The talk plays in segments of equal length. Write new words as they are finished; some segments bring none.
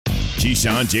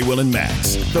Keyshawn, J. Will, and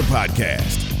Max, the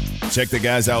podcast. Check the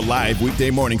guys out live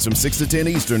weekday mornings from 6 to 10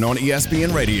 Eastern on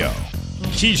ESPN Radio.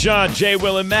 Keyshawn, J.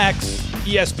 Will, and Max,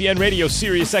 ESPN Radio,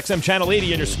 Sirius XM Channel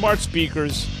 80 on your smart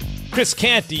speakers. Chris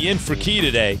Canty in for Key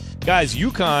today. Guys,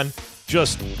 UConn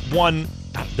just won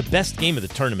the best game of the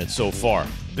tournament so far.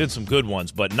 Been some good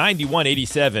ones, but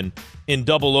 91-87 in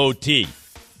double OT.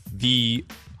 The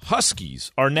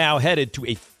Huskies are now headed to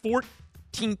a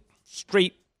 14th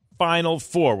straight Final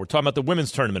Four. We're talking about the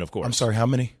women's tournament, of course. I'm sorry, how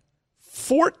many?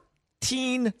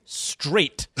 14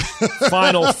 straight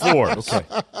Final Fours.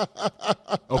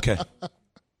 Okay.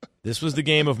 This was the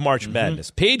game of March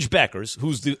Madness. Paige Beckers,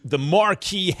 who's the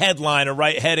marquee headliner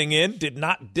heading in, did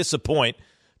not disappoint.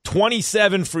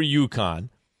 27 for UConn.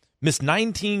 Missed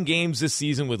 19 games this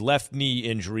season with left knee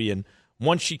injury, and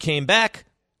once she came back,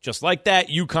 just like that,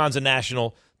 UConn's a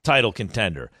national title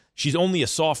contender. She's only a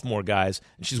sophomore, guys,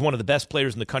 and she's one of the best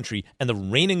players in the country and the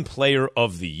reigning player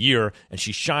of the year, and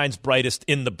she shines brightest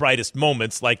in the brightest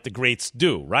moments like the greats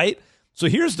do, right? So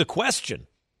here's the question.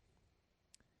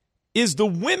 Is the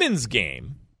women's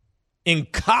game in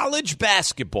college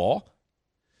basketball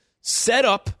set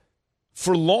up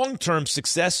for long-term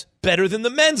success better than the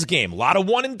men's game? A lot of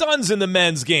one-and-dones in the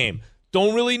men's game.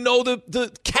 Don't really know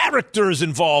the characters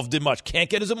involved in much. Can't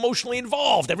get as emotionally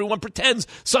involved. Everyone pretends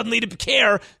suddenly to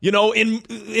care,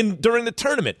 in during the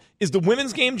tournament. Is the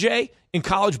women's game, Jay, in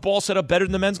college ball set up better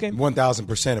than the men's game?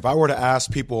 1,000%. If I were to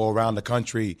ask people around the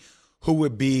country who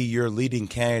would be your leading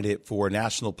candidate for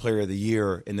National Player of the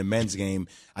Year in the men's game,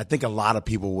 I think a lot of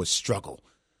people would struggle.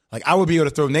 Like, I would be able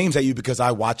to throw names at you because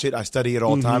I watch it. I study it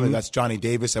all the time, and that's Johnny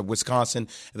Davis at Wisconsin.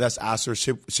 That's Asher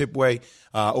Shipway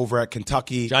over at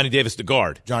Kentucky. Johnny Davis, the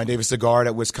guard. Johnny Davis, the guard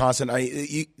at Wisconsin.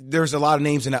 There's a lot of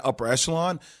names in that upper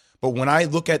echelon. But when I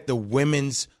look at the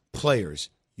women's players,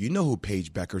 you know who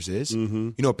Paige Beckers is.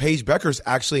 Paige Beckers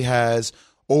actually has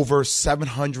over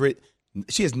 700 –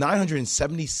 she has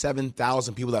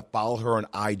 977,000 people that follow her on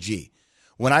IG.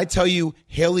 When I tell you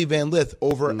Haley Van Lith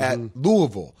over at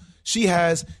Louisville – she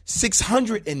has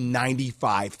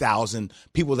 695,000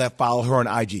 people that follow her on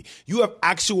IG. You have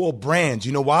actual brands.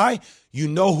 You know why? You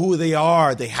know who they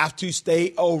are. They have to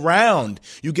stay around.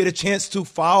 You get a chance to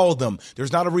follow them.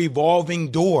 There's not a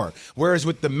revolving door. Whereas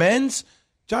with the men's,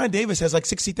 Johnny Davis has like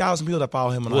 60,000 people that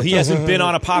follow him on IG. Well, he hasn't been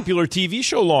on a popular TV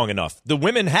show long enough. The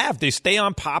women have. They stay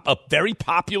on a very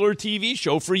popular TV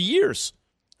show for years.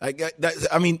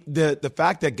 The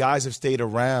fact that guys have stayed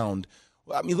around –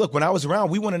 look, when I was around,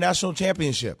 we won a national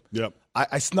championship. Yep.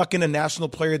 I snuck in a National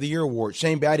Player of the Year award.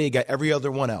 Shane Battier got every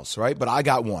other one else, right? But I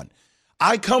got one.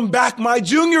 I come back my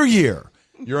junior year.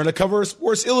 You're on the cover of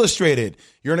Sports Illustrated.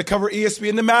 You're on the cover of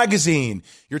ESPN, the magazine.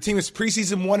 Your team is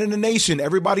preseason one in the nation.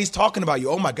 Everybody's talking about you.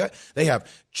 Oh, my God. They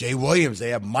have Jay Williams.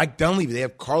 They have Mike Dunleavy. They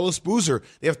have Carlos Boozer.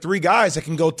 They have three guys that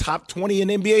can go top 20 in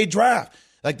NBA draft.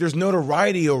 Like, there's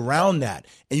notoriety around that.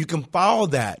 And you can follow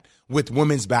that with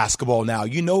women's basketball now.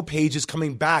 Paige is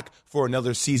coming back for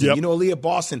another season. Yep. Aaliyah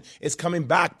Boston is coming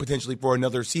back potentially for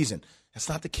another season. That's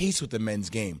not the case with the men's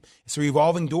game. It's a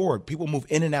revolving door. People move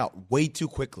in and out way too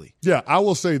quickly. Yeah, I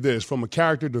will say this. From a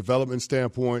character development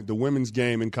standpoint, the women's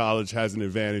game in college has an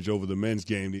advantage over the men's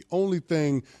game. The only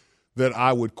thing that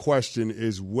I would question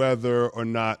is whether or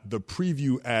not the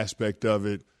preview aspect of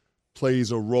it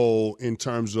plays a role in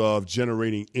terms of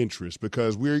generating interest,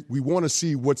 because we want to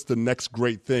see what's the next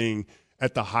great thing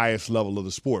at the highest level of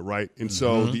the sport, right? And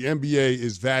so the NBA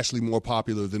is vastly more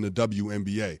popular than the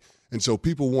WNBA. And so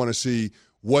people want to see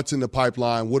what's in the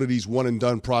pipeline, what do these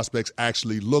one-and-done prospects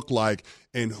actually look like,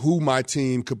 and who my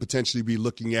team could potentially be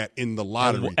looking at in the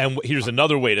lottery. And here's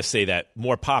another way to say that.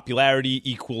 More popularity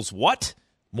equals what?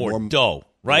 More dough.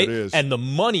 Right? And the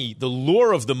money, the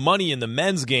lure of the money in the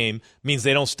men's game means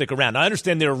they don't stick around. Now, I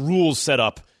understand there are rules set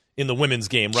up in the women's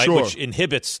game, right? Sure. Which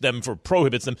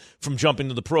prohibits them from jumping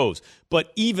to the pros.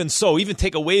 But even so, even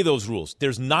take away those rules,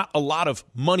 there's not a lot of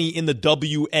money in the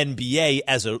WNBA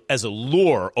as a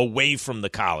lure away from the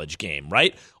college game,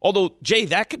 right? Although, Jay,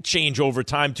 that could change over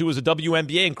time, too, as the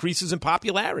WNBA increases in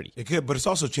popularity. It could, but it's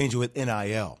also changing with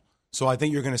NIL. So I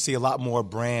think you're going to see a lot more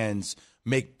brands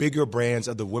make bigger brands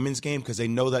of the women's game because they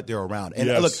know that they're around. And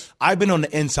look, I've been on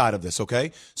the inside of this,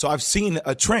 okay? So I've seen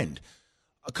a trend.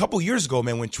 A couple years ago,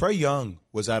 man, when Trae Young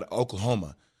was at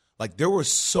Oklahoma, like, there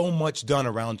was so much done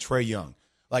around Trae Young.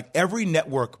 Like, every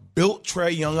network built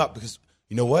Trae Young up because,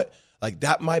 you know what? Like,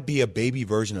 that might be a baby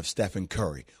version of Stephen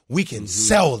Curry. We can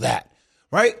sell that,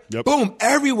 right? Yep. Boom,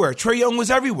 everywhere. Trae Young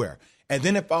was everywhere. And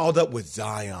then it followed up with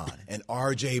Zion and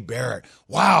R.J. Barrett.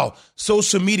 Wow,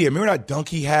 social media. Remember that dunk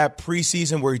he had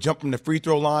preseason where he jumped from the free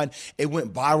throw line? It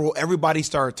went viral. Everybody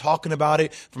started talking about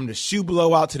it, from the shoe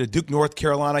blowout to the Duke, North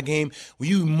Carolina game. When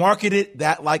you marketed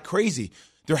that like crazy,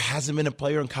 there hasn't been a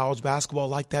player in college basketball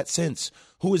like that since.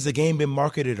 Who has the game been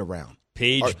marketed around?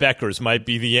 Paige Beckers might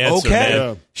be the answer, Okay. man.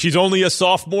 Yeah. She's only a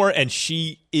sophomore, and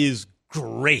she is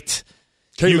great.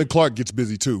 Caitlin Clark gets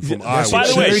busy, too, from Iowa. By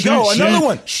the way, there you go. Another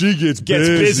one. She gets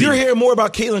busy. busy. You're hearing more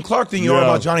about Caitlin Clark than you are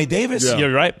about Johnny Davis. Yeah.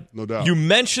 You're right. No doubt. You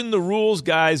mentioned the rules,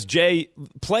 guys. Jay,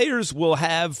 players will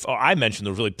have, I mentioned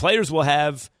the rules, player will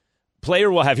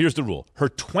have, here's the rule, her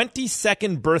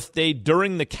 22nd birthday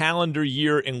during the calendar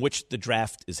year in which the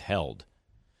draft is held.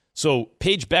 So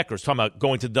Paige Beckers, talking about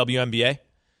going to the WNBA,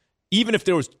 even if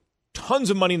there was tons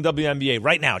of money in the WNBA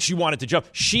right now, she wanted to jump,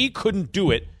 she couldn't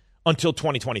do it until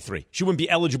 2023. She wouldn't be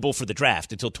eligible for the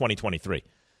draft until 2023.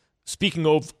 Speaking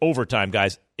of overtime,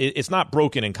 guys, it's not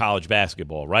broken in college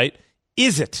basketball, right?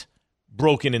 Is it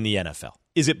broken in the NFL?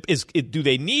 Do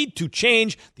they need to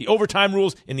change the overtime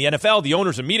rules in the NFL? The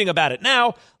owners are meeting about it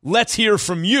now. Let's hear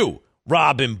from you,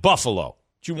 Rob in Buffalo.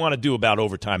 What you want to do about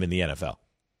overtime in the NFL?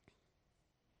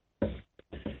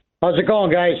 How's it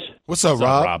going, guys? What's up,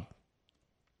 Rob?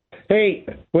 Hey,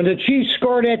 when the Chiefs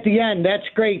scored at the end, that's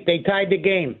great. They tied the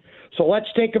game. So let's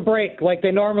take a break like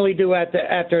they normally do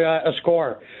after a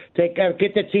score. Get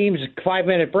the teams a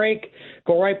 5-minute break,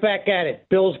 go right back at it.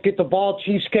 Bills get the ball,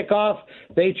 Chiefs kick off.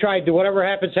 They try, do whatever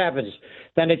happens, happens.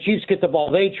 Then the Chiefs get the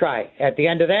ball, they try. At the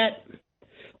end of that,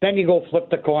 then you go flip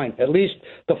the coin. At least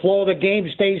the flow of the game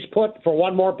stays put for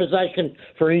one more possession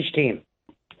for each team.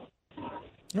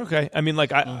 Okay. I mean,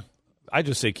 like, I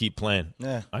just say keep playing.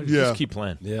 Yeah. Just keep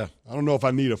playing. Yeah. I don't know if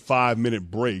I need a 5-minute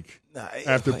break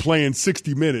after playing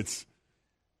 60 minutes.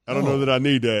 I don't know that I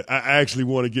need that. I actually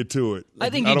want to get to it. I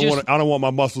don't want my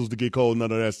muscles to get cold, none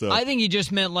of that stuff. I think he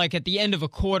just meant like at the end of a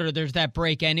quarter, there's that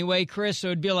break anyway, Chris. So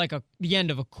it'd be like the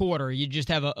end of a quarter. You just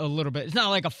have a little bit. It's not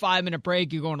like a 5-minute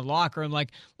break. You go in the locker room.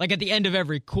 Like at the end of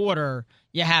every quarter,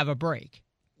 you have a break.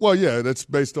 Well, yeah, that's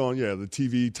based on the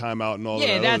TV timeout and all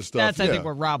that other stuff. That's I think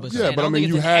what Rob was saying. Yeah, but I mean,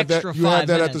 you had that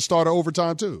at the start of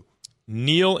overtime too.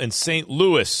 Neil in St.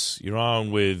 Louis, you're on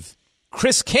with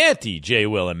Chris Canty, Jay,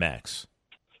 Will, and Max.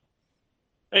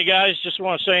 Hey, guys, just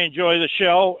want to say enjoy the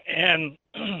show. And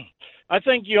I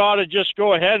think you ought to just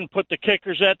go ahead and put the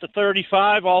kickers at the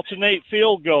 35, alternate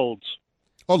field goals.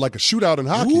 Oh, like a shootout in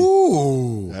hockey.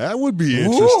 Ooh. That would be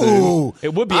interesting. Ooh.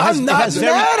 It would be. I'm not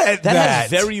mad at that. That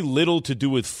has very little to do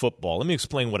with football. Let me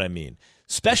explain what I mean.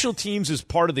 Special teams is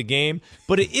part of the game,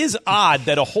 but it is odd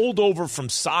that a holdover from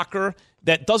soccer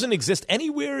that doesn't exist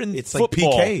anywhere in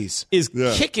football like PKs. is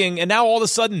kicking, and now all of a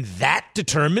sudden that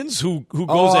determines who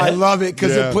goes I ahead. love it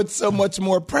because it puts so much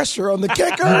more pressure on the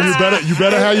kicker. You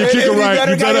better have your kicker right.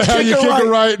 You better have your kicker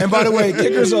right. And by the way,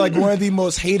 kickers are like one of the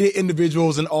most hated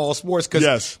individuals in all sports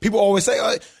because people always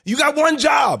say, you got one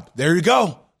job. There you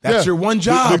go. That's your one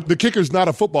job. The kicker's not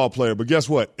a football player, but guess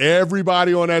what?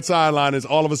 Everybody on that sideline is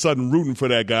all of a sudden rooting for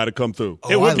that guy to come through.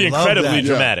 It would be incredibly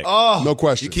dramatic. Oh, no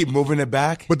question. You keep moving it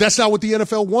back. But that's not what the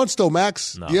NFL wants, though,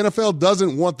 Max. No. The NFL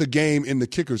doesn't want the game in the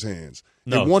kicker's hands.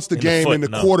 No, it wants the game in the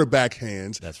quarterback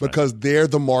hands because right. they're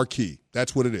the marquee.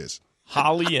 That's what it is.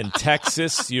 Holly in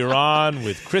Texas, you're on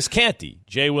with Chris Canty,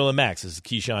 Jay, Will, and Max. This is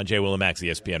Keyshawn, Jay, Will, and Max,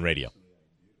 ESPN Radio.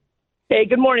 Hey,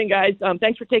 good morning, guys.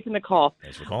 Thanks for taking the call.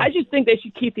 Thanks for calling. I just think they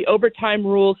should keep the overtime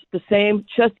rules the same.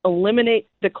 Just eliminate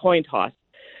the coin toss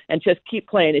and just keep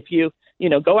playing. If you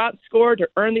go out and score to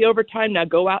earn the overtime, now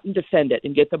go out and defend it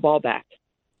and get the ball back.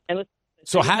 And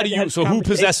who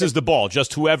possesses the ball?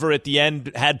 Just whoever at the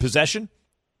end had possession?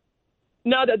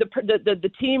 No,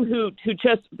 the team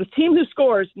the team who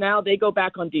scores, now they go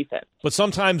back on defense. But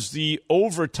sometimes the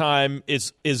overtime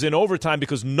is in overtime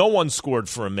because no one scored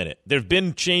for a minute. There have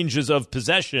been changes of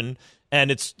possession, and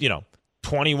it's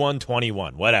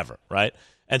 21-21, whatever, right?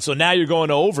 And so now you're going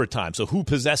to overtime. So who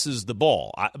possesses the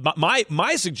ball?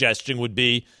 My suggestion would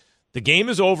be the game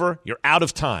is over. You're out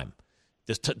of time.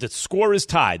 The score is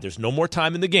tied. There's no more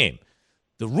time in the game.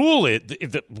 The rule is,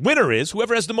 the winner is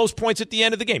whoever has the most points at the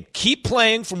end of the game. Keep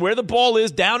playing from where the ball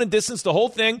is, down and distance, the whole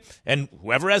thing, and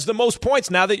whoever has the most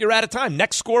points now that you're out of time,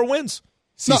 next score wins.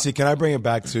 CC, can I bring it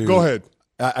back to – Go ahead.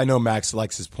 I know Max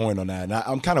likes his point on that, and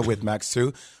I'm kind of with Max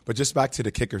too, but just back to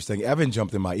the kickers thing. Evan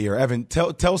jumped in my ear. Evan,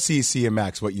 tell CC and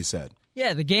Max what you said.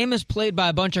 Yeah, the game is played by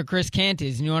a bunch of Chris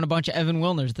Cantys, and you want a bunch of Evan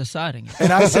Wilners deciding it.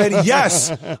 And I said,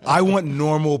 yes, I want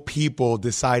normal people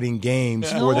deciding games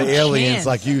for the aliens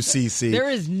like you, CC. There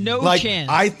is no chance.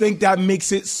 I think that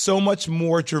makes it so much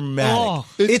more dramatic. Oh.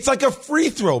 It's like a free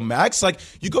throw, Max. Like,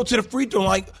 you go to the free throw,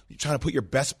 like, trying to put your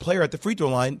best player at the free throw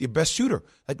line, your best shooter.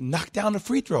 Like, knock down the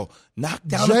free throw. Knock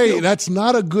down the field. That's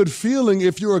not a good feeling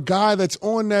if you're a guy that's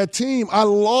on that team. I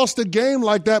lost a game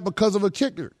like that because of a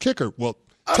kicker. Well,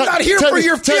 I'm not here for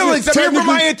your feelings. I'm here for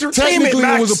my entertainment, Technically,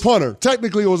 Max. it was a punter.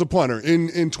 Technically, it was a punter. In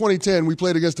 2010, we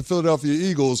played against the Philadelphia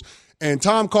Eagles, and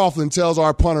Tom Coughlin tells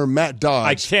our punter, Matt Dodge,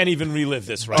 I can't even relive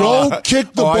this right don't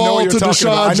kick the ball to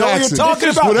Deshaun Jackson. I know what you're talking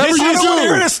about. Whatever I don't want to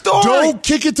hear you the story. don't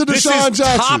kick it to This Deshaun is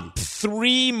Jackson. top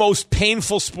 3 most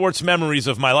painful sports memories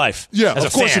of my life. Yeah, as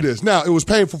of course fan. it is. Now, it was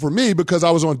painful for me because I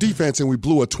was on defense and we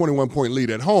blew a 21-point lead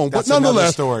at home. That's but nonetheless,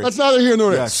 another story. that's neither here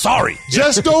nor there. Sorry.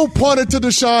 Just don't punt it to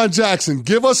Deshaun Jackson.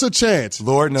 Give us a chance.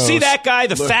 Lord knows. See that guy,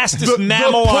 the fastest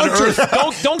mammal on punter.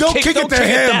 earth? Don't kick it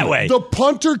that way. The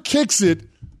punter kicks it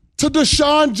to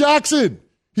Deshaun Jackson.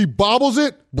 He bobbles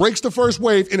it, breaks the first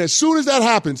wave, and as soon as that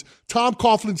happens, Tom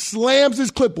Coughlin slams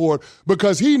his clipboard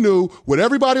because he knew what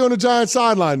everybody on the Giants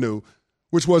sideline knew,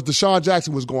 which was Deshaun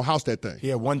Jackson was going to house that thing. He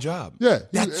had one job. Yeah.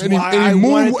 That's and why he I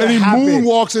wanted to happen.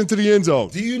 moonwalks into the end zone.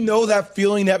 Do you know that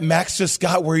feeling that Max just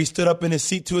got where he stood up in his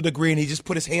seat to a degree and he just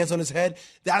put his hands on his head?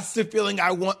 That's the feeling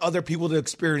I want other people to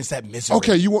experience, that misery.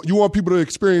 Okay, you want people to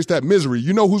experience that misery.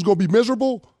 You know who's going to be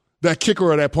miserable? That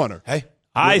kicker or that punter. Hey.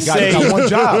 I You got one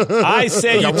job. I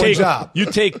say You you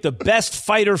take the best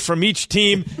fighter from each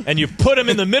team and you put them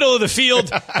in the middle of the field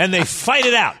and they fight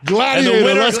it out. Gladiator, and the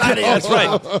winner, let's go. that's right.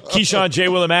 Keyshawn, J.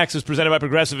 Will, and Max is presented by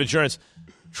Progressive Insurance.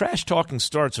 Trash talking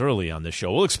starts early on this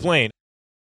show. We'll explain.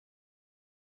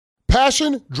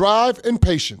 Passion, drive, and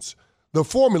patience. The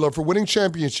formula for winning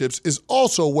championships is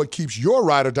also what keeps your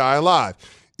ride or die alive.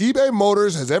 eBay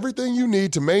Motors has everything you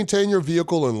need to maintain your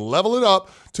vehicle and level it up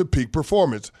to peak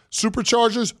performance.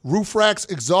 Superchargers, roof racks,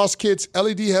 exhaust kits,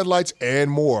 LED headlights,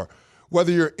 and more.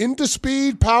 Whether you're into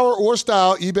speed, power, or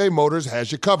style, eBay Motors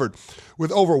has you covered.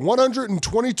 With over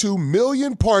 122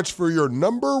 million parts for your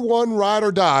number one ride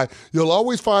or die, you'll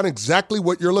always find exactly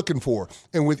what you're looking for.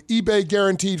 And with eBay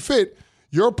Guaranteed Fit,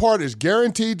 your part is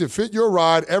guaranteed to fit your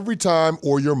ride every time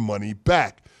or your money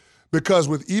back. Because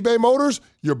with eBay Motors,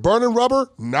 you're burning rubber,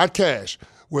 not cash.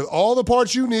 With all the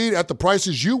parts you need at the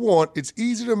prices you want, it's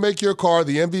easy to make your car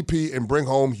the MVP and bring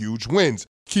home huge wins.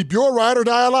 Keep your ride or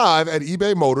die alive at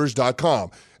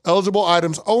ebaymotors.com. Eligible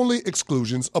items only.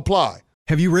 Exclusions apply.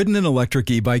 Have you ridden an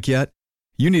electric e-bike yet?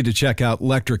 You need to check out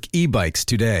Electric E-Bikes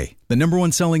today, the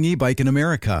 #1 selling e-bike in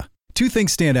America. 2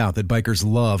 things stand out that bikers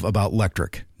love about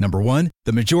Electric. Number 1,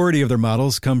 the majority of their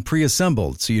models come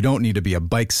pre-assembled, so you don't need to be a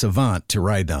bike savant to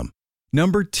ride them.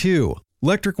 Number 2,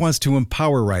 Electric wants to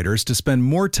empower riders to spend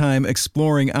more time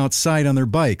exploring outside on their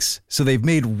bikes, so they've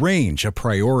made range a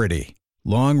priority.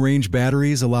 Long-range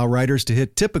batteries allow riders to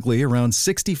hit typically around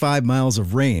 65 miles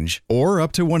of range, or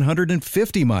up to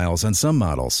 150 miles on some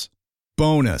models.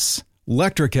 Bonus,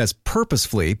 Electric has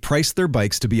purposefully priced their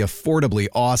bikes to be affordably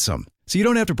awesome, so you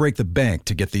don't have to break the bank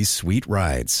to get these sweet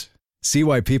rides. See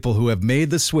why people who have made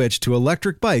the switch to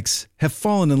electric bikes have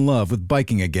fallen in love with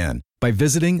biking again by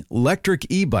visiting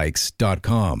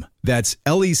lectricebikes.com. That's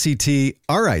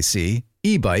LECTRIC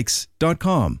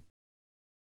ebikes.com.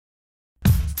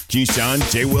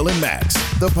 Keyshawn, J. Will, and Max,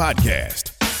 the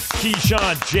podcast.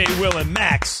 Keyshawn, J. Will, and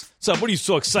Max. What's up? What are you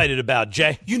so excited about,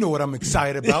 Jay? You know what I'm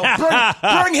excited about.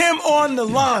 Bring him on the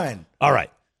line. All right.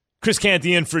 Chris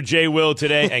Canty in for Jay Will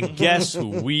today, and guess who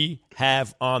we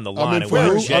have on the line?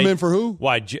 I'm in for who?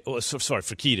 Why? Sorry,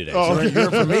 for Key today. Oh, You're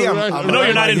in for me. No,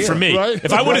 you're not in for me. Right?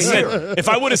 If I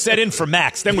would have said in for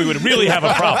Max, then we would really have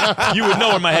a problem. You would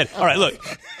know in my head. All right, look.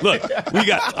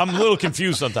 I'm a little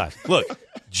confused sometimes. Look,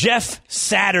 Jeff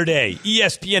Saturday,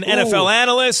 ESPN NFL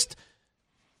analyst,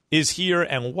 is here.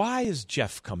 And why is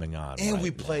Jeff coming on? And we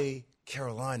play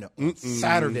Carolina on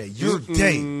Saturday. Your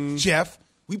day, Jeff.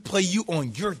 We play you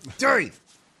on your day.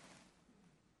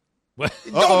 What?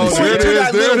 Don't point to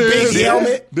that little baby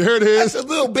helmet. There it is. That's a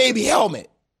little baby helmet.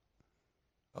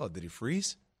 Oh, did he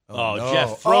freeze? Oh, no.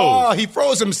 Jeff froze. Oh, he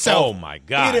froze himself. Oh, my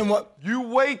God. He didn't want. You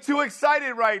way too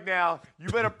excited right now. You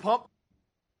better pump.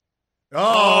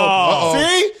 Oh,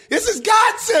 see? This is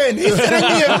Godson. He's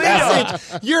sending me a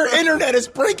message. Your internet is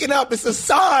breaking up. It's a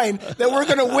sign that we're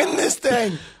going to win this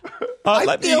thing.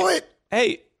 I feel it.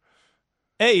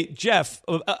 Hey, Jeff,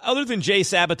 other than Jay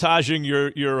sabotaging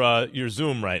your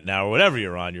Zoom right now or whatever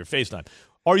you're on, your FaceTime,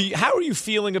 how are you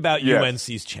feeling about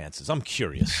UNC's chances? I'm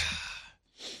curious.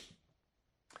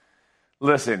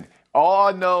 Listen, all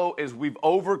I know is we've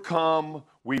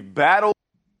battled.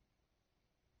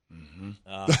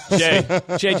 Jay,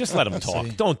 just let him talk.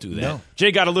 Don't do that. No.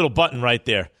 Jay got a little button right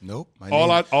there. Nope. My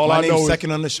I know name's is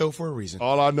second on the show for a reason.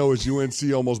 All I know is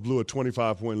UNC almost blew a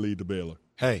 25-point lead to Baylor.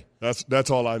 Hey. That's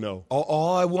all I know.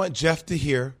 All I want Jeff to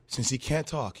hear, since he can't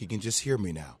talk, he can just hear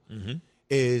me now,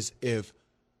 is if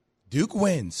Duke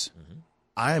wins,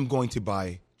 I am going to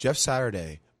buy Jeff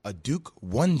Saturday a Duke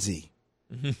onesie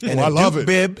and I love Duke it.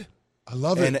 bib. I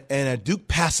love it. And a Duke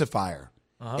pacifier.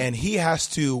 And he has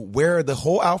to wear the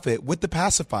whole outfit with the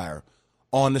pacifier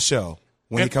on the show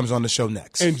when he comes on the show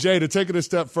next. And, Jay, to take it a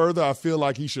step further, I feel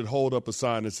like he should hold up a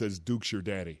sign that says, Duke's your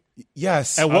daddy.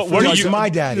 Yes. And what are Duke's you? my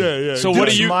daddy. Yeah. So Duke's what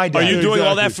are you? my Are daddy. you doing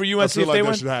all that Exactly. for UNC I feel if like they that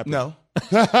win? should happen. No.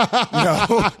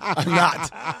 No, I'm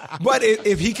not. But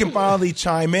if he can finally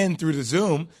chime in through the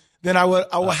Zoom, then I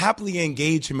will happily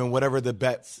engage him in whatever the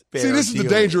bet. See, this is the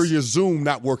deal danger is. of your Zoom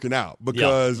not working out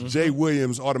because Jay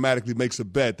Williams automatically makes a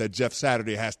bet that Jeff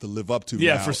Saturday has to live up to.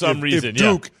 Yeah, now for some if reason,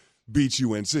 Duke beats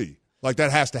UNC. Like,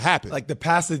 that has to happen. Like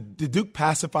the Duke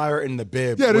pacifier in the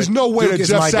bib. Yeah, there's with no way Duke that is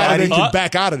Jeff my Saturday daddy. can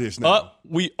back out of this now.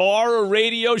 We are a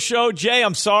radio show, Jay.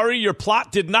 I'm sorry, your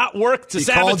plot did not work to He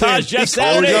called sabotage in. Jeff He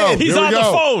called Saturday. in. He's Here we on the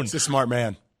go. phone. He's a smart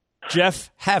man.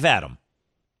 Jeff, have at him.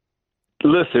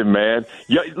 Listen, man.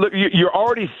 Look, you're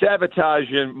already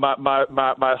sabotaging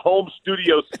my home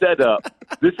studio setup.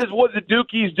 This is what the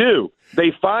Dukies do.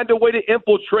 They find a way to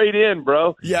infiltrate in,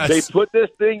 bro. Yes. They put this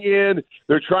thing in.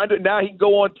 They're trying to. Now he can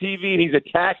go on TV and he's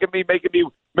attacking me,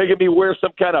 making me wear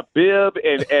some kind of bib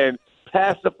and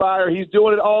pacifier. He's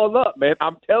doing it all up, man.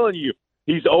 I'm telling you,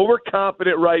 he's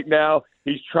overconfident right now.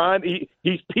 He's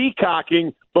he's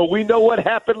peacocking, but we know what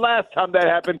happened last time that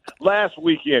happened last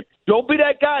weekend. Don't be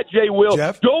that guy, Jay Will.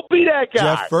 Jeff, don't be that guy.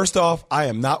 Jeff, first off, I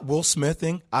am not Will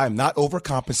Smithing. I am not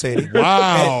overcompensating.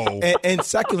 Wow. And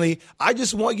secondly, I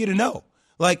just want you to know,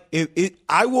 like,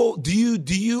 I will. Do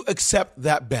you accept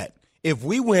that bet? If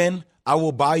we win, I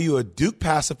will buy you a Duke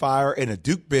pacifier and a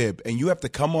Duke bib, and you have to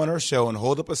come on our show and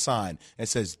hold up a sign that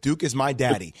says Duke is my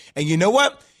daddy. And you know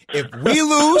what? If we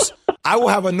lose, I will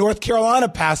have a North Carolina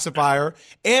pacifier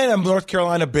and a North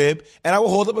Carolina bib, and I will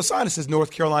hold up a sign that says North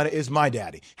Carolina is my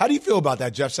daddy. How do you feel about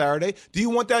that, Jeff Saturday? Do you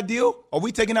want that deal? Are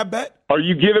we taking that bet? Are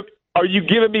you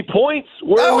giving me points?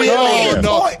 Where are we at?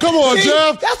 No. Come on, See,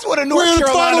 Jeff. That's what a We're North in the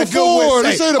Carolina Final good Four. would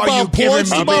say. This ain't Are you about giving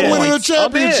points. me It's about winning a points?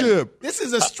 championship. This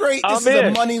is a I'm a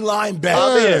in. money line bet.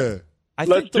 Yeah. I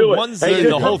Let's think the do it. onesie Hey,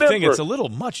 and the whole thing, remember- it's a little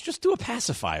much. Just do a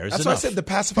pacifier. That's why I said the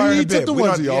pacifier He and the took bib. the We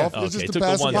don't- onesie yeah. off. It's Okay, just took the the onesie.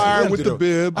 pacifier Yeah, with the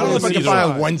bib. I don't know if I see can either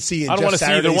find a one. onesie and I don't wanna Jeff see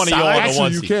either Saturday's one of y'all on the size.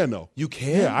 Actually, you onesie. can, though. You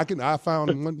can? Yeah, I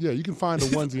found yeah, you can find a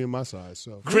onesie in my size.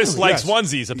 So Chris likes Yes.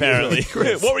 onesies, apparently.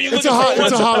 What were you It's looking for?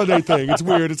 it's a onesie? holiday thing. It's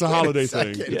weird. It's a holiday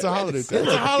second. thing. It's a holiday thing.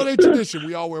 It's a holiday tradition.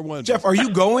 We all wear onesies. Jeff, are you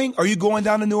going? Are you going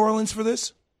down to New Orleans for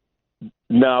this?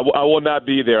 No, I will not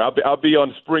be there. I'll be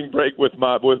on spring break with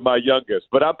my youngest.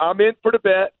 But I'm in for the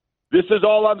bet. This is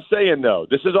all I'm saying, though.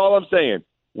 This is all I'm saying.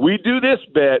 We do this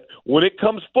bet when it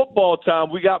comes football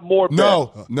time. We got more bets.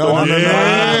 No.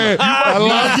 Yeah. I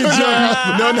like it,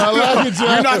 Jeff. No, I like it, Jeff.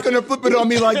 You're not going to flip it on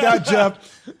me like that,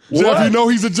 Jeff. Jeff, you know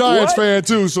he's a Giants What? fan,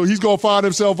 too, so he's going to find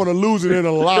himself on a losing end in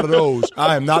a lot of those.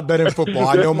 I am not betting football.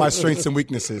 I know my strengths and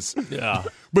weaknesses. Yeah.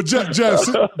 But,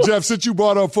 Jeff, since you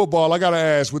brought up football, I got to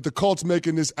ask, with the Colts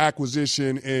making this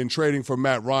acquisition and trading for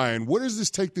Matt Ryan, where does this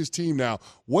take this team now?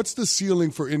 What's the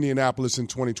ceiling for Indianapolis in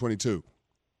 2022?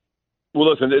 Well,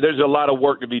 listen, there's a lot of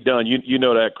work to be done. You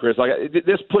know that, Chris. Like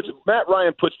Matt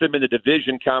Ryan puts them in the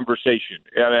division conversation.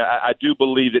 I mean, I do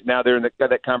believe that now they're in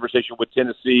that conversation with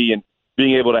Tennessee and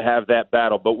being able to have that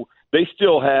battle. But they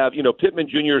still have, Pittman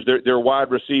Jr. is their wide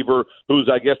receiver, who's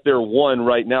I guess they're one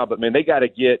right now. But man, they got to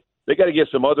get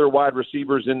some other wide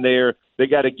receivers in there. They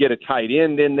got to get a tight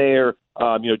end in there.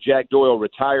 Jack Doyle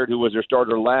retired, who was their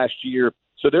starter last year.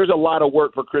 So there's a lot of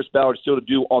work for Chris Ballard still to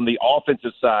do on the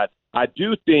offensive side. I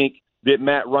do think that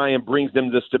Matt Ryan brings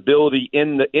them the stability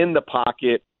in the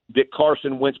pocket that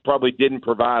Carson Wentz probably didn't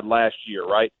provide last year,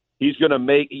 right? He's going to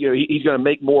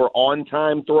make more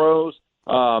on-time throws,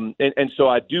 and so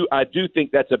I do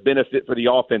think that's a benefit for the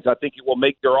offense. I think it will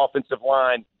make their offensive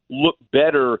line look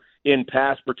better in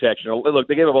pass protection. Look,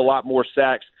 they gave up a lot more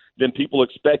sacks than people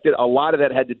expected. A lot of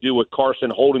that had to do with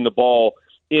Carson holding the ball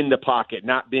in the pocket,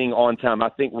 not being on time. I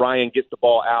think Ryan gets the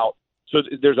ball out. So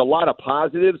there's a lot of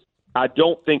positives. I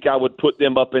don't think I would put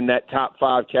them up in that top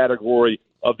 5 category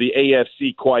of the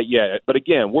AFC quite yet. But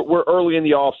again, we're early in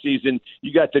the offseason.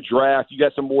 You got the draft. You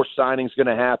got some more signings going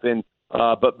to happen.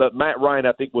 But Matt Ryan,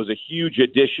 I think, was a huge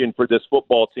addition for this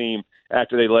football team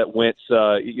after they let Wentz,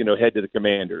 head to the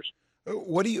Commanders.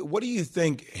 What do you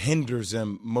think hinders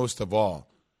them most of all,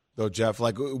 though, Jeff?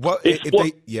 Like, what if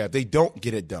they don't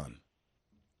get it done?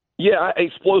 Yeah,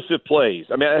 explosive plays.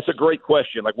 I mean, that's a great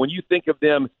question. Like when you think of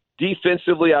them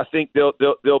defensively, I think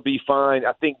they'll be fine.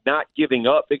 I think not giving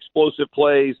up explosive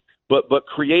plays, but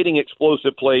creating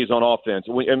explosive plays on offense.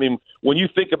 I mean, when you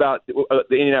think about the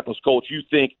Indianapolis Colts, you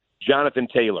think Jonathan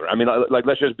Taylor. I mean, like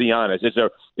let's just be honest.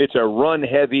 It's a run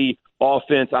heavy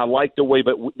offense. I like the way,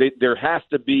 but that has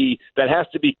to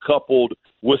be coupled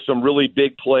with some really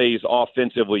big plays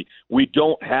offensively. We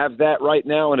don't have that right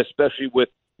now, and especially with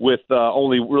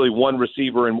only really one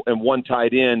receiver and one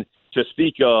tight end to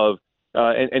speak of.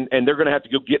 And they're going to have to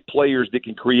go get players that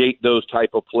can create those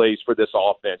type of plays for this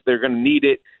offense. They're going to need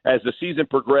it as the season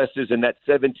progresses and that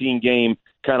 17-game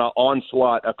kind of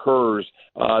onslaught occurs.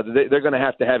 They're going to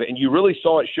have it. And you really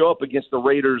saw it show up against the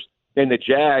Raiders and the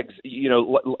Jags,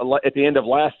 at the end of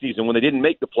last season when they didn't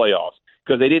make the playoffs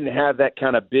because they didn't have that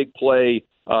kind of big play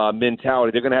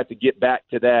mentality. They're going to have to get back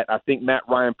to that. I think Matt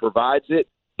Ryan provides it,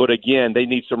 but again, they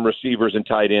need some receivers and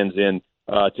tight ends in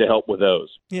to help with those.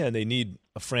 Yeah, and they need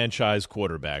a franchise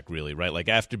quarterback, really, right? Like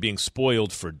after being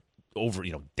spoiled for over,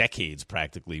 decades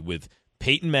practically with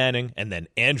Peyton Manning and then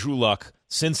Andrew Luck.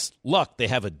 Since Luck, they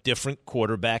have a different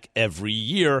quarterback every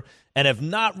year and have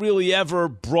not really ever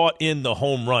brought in the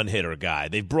home run hitter guy.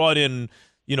 They've brought in,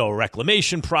 a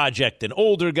reclamation project, an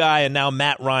older guy, and now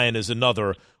Matt Ryan is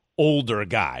another older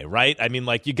guy, right? I mean,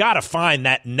 you got to find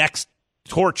that next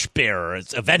torchbearer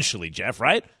eventually, Jeff,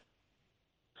 right?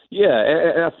 Yeah,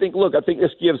 and I think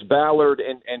this gives Ballard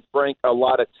and Frank a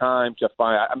lot of time to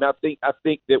find. I mean, I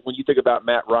think that when you think about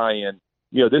Matt Ryan,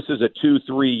 this is a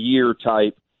 2-3 year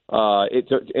type.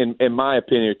 In my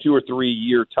opinion, a 2 or 3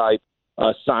 year type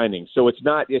signing. So it's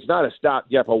not a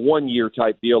stopgap, a 1 year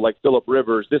type deal like Phillip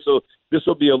Rivers. This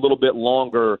will be a little bit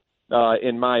longer,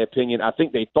 in my opinion. I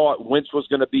think they thought Wentz was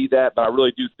going to be that, but I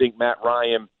really do think Matt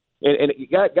Ryan. And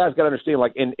guys got to understand,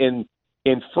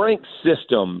 in Frank's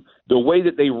system, the way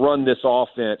that they run this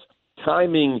offense,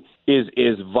 timing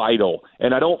is vital.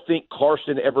 And I don't think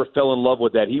Carson ever fell in love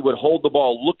with that. He would hold the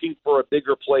ball looking for a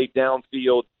bigger play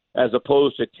downfield as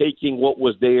opposed to taking what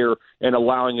was there and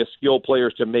allowing his skill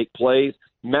players to make plays.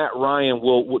 Matt Ryan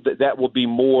will be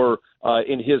more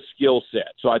in his skill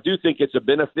set. So I do think it's a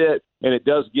benefit, and it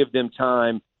does give them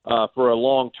time for a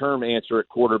long-term answer at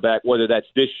quarterback, whether that's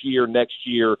this year, next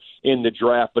year in the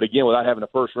draft. But again, without having a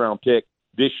first-round pick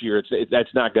this year,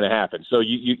 that's not going to happen. So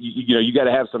you got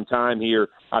to have some time here.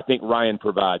 I think Ryan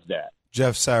provides that.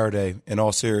 Jeff, Saturday, in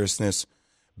all seriousness,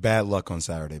 bad luck on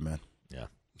Saturday, man. Yeah.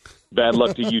 Bad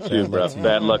luck to you too, bro.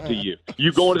 Bad luck to you.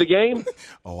 You going to the game?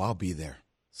 Oh, I'll be there.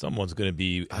 Someone's going to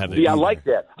be having. See, I like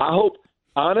that. I hope.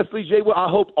 Honestly, Jay, I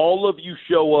hope all of you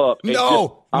show up.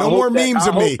 No more memes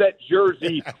of me. I hope that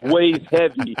jersey weighs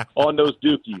heavy on those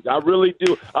Dookies. I really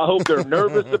do. I hope they're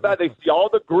nervous about it. They see all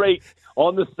the greats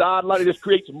on the sideline. It just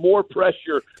creates more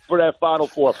pressure for that Final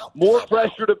Four. More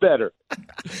pressure, the better.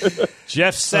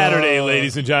 Jeff Saturday,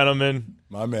 ladies and gentlemen.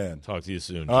 My man. Talk to you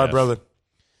soon. All right, Jeff. brother.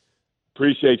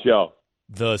 Appreciate y'all.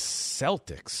 The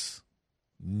Celtics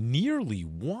nearly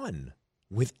won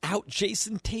without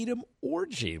Jason Tatum or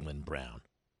Jaylen Brown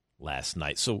last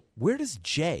night. So where does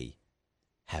Jay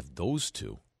have those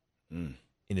two in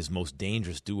his most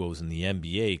dangerous duos in the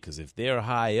NBA? Because if they're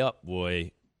high up,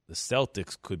 boy, the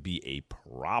Celtics could be a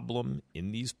problem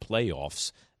in these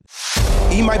playoffs.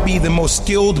 He might be the most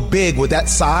skilled big with that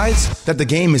size that the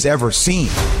game has ever seen.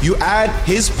 You add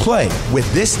his play with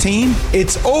this team,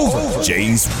 it's over.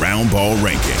 Jay's Round Ball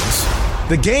Rankings.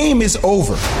 The game is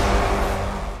over.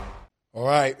 All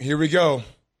right, here we go.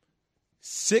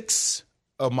 6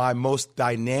 of my most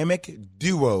dynamic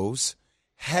duos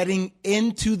heading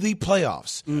into the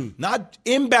playoffs. Not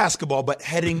in basketball, but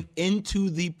heading into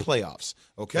the playoffs.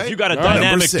 Okay? If you got a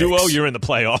dynamic duo, you're in the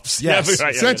playoffs. Yes, yeah,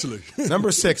 essentially.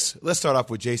 Number 6, let's start off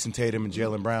with Jason Tatum and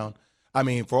Jaylen Brown. I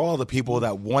mean, for all the people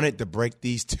that wanted to break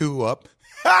these two up,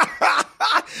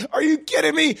 are you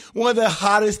kidding me? One of the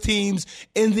hottest teams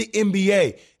in the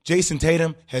NBA. Jason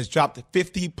Tatum has dropped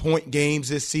 50-point games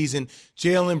this season.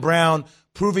 Jaylen Brown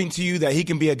proving to you that he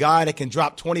can be a guy that can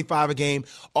drop 25 a game,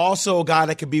 also a guy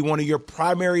that can be one of your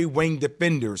primary wing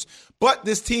defenders. But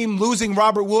this team losing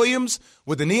Robert Williams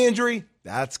with a knee injury,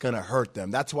 that's going to hurt them.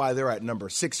 That's why they're at number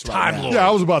 6 right now. Yeah,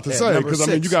 I was about to say, because,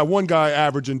 number you got one guy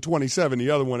averaging 27,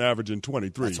 the other one averaging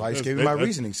 23. That's why I just gave you my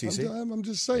reasoning, CC. I'm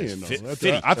just saying, though.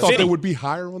 Fitty. I thought they would be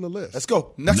higher on the list. Let's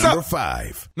go. Next Number up.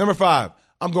 5. Number 5.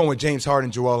 I'm going with James Harden,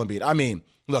 Joel Embiid. I mean,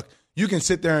 look, you can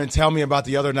sit there and tell me about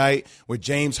the other night with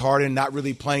James Harden not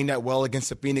really playing that well against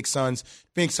the Phoenix Suns.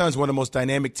 Phoenix Suns, one of the most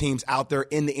dynamic teams out there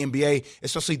in the NBA,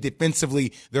 especially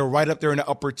defensively. They're right up there in the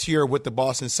upper tier with the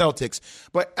Boston Celtics.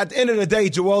 But at the end of the day,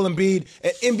 Joel Embiid,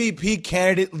 an MVP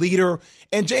candidate leader,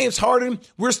 and James Harden,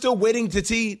 we're still waiting to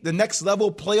see the next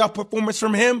level playoff performance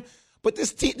from him. But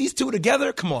these two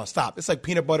together, come on, stop. It's like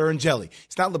peanut butter and jelly.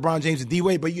 It's not LeBron James and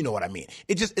D-Wade, but you know what I mean.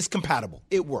 It's compatible.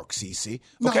 It works, CC.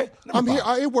 Okay? No, I'm here.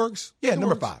 It works. Yeah, it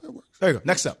number works. 5. It works. There you go.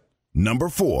 Next up. Number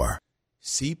 4.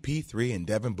 CP3 and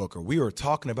Devin Booker. We were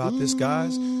talking about this,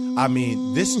 guys. I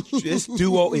mean, this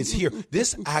duo is here.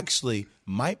 This actually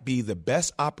might be the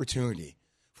best opportunity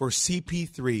for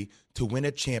CP3 to win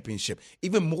a championship,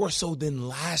 even more so than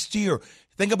last year.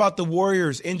 Think about the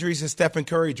Warriors, injuries to Stephen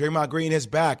Curry, Draymond Green is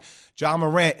back, Ja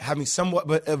Morant having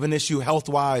somewhat of an issue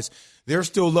health-wise. They're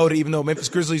still loaded, even though Memphis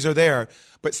Grizzlies are there.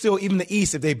 But still, even the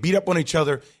East, if they beat up on each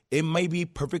other, it may be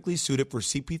perfectly suited for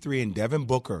CP3 and Devin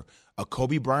Booker, a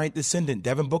Kobe Bryant descendant,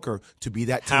 Devin Booker, to be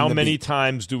that team. How many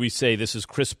times do we say this is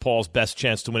Chris Paul's best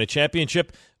chance to win a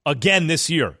championship? Again this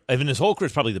year. Even his whole career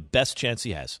is probably the best chance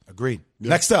he has. Agreed. Yep.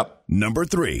 Next up. Number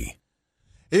 3.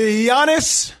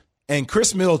 Giannis and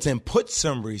Chris Middleton. Put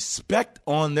some respect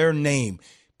on their name.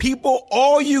 People,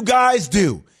 all you guys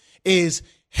do is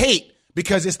hate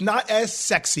because it's not as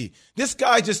sexy. This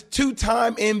guy just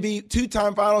two-time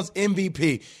finals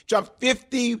MVP. Dropped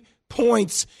 50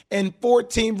 points and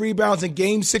 14 rebounds in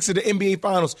Game 6 of the NBA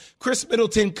Finals. Chris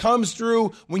Middleton comes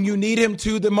through when you need him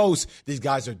to the most. These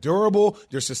guys are durable.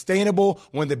 They're sustainable.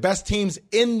 One of the best teams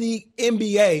in the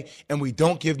NBA, and we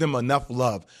don't give them enough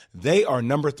love. They are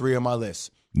number 3 on my list.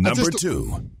 Number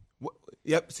 2.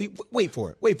 Yep. See, wait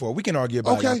for it. We can argue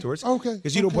about it afterwards. Okay.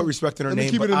 Because you don't put respect in her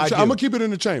name. I'm going to keep it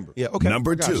in the chamber. Yeah. Okay.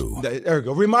 Number 2. There we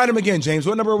go. Remind him again, James.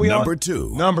 What number are we on? Number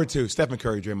 2. Number 2. Stephen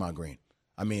Curry, Draymond Green.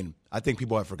 I mean, I think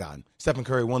people have forgotten. Stephen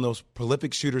Curry, one of those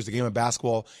prolific shooters the game of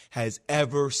basketball has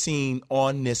ever seen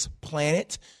on this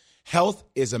planet. Health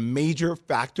is a major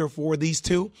factor for these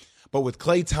two. But with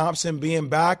Klay Thompson being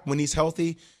back when he's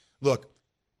healthy, look,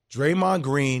 Draymond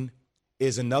Green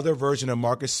is another version of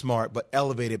Marcus Smart, but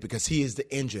elevated because he is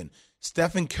the engine.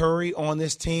 Stephen Curry on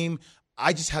this team,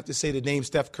 I just have to say the name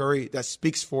Steph Curry. That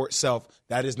speaks for itself.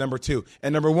 That is number 2.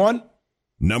 And number 1?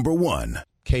 Number 1.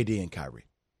 KD and Kyrie.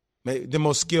 The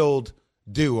most skilled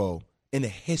duo in the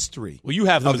history. Well, you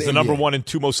have them as the number 1 and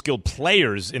 2 most skilled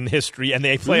players in history, and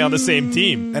they play on the same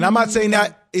team. And I'm not saying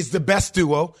that is the best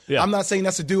duo. Yeah. I'm not saying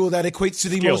that's a duo that equates to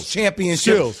the most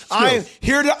championship. Skills. I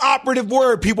hear the operative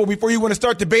word, people, before you want to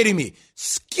start debating me.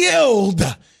 Skilled.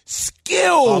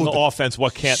 On the offense,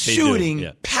 what can't they do?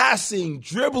 Shooting, passing,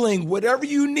 dribbling, whatever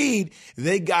you need,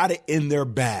 they got it in their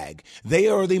bag. They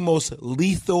are the most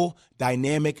lethal,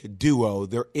 dynamic duo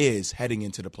there is heading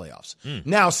into the playoffs.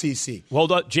 Now, CC. Well,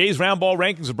 hold on. Jay's Round Ball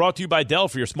Rankings are brought to you by Dell.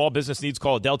 For your small business needs,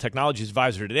 call a Dell Technologies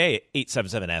Advisor today at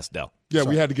 877-ASK-DELL. Yeah,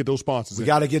 we had to get those sponsors in. We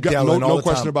got to get Dell in all no the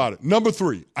question time. about it. Number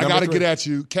 3. I got to get at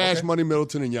you. Cash Money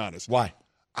Middleton and Giannis. Why?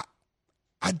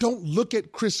 I don't look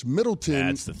at Chris Middleton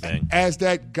That's the thing. as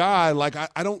that guy. Like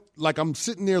I don't like. I'm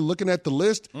sitting there looking at the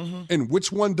list, and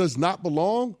which one does not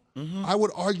belong. I would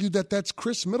argue that that's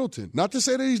Chris Middleton. Not to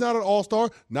say that he's not an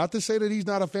all-star, not to say that he's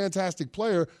not a fantastic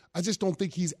player. I just don't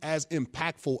think he's as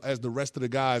impactful as the rest of the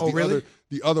guys,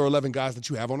 the other 11 guys that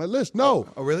you have on that list. No.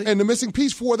 Oh, really? And the missing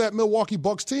piece for that Milwaukee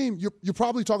Bucks team, you're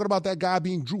probably talking about that guy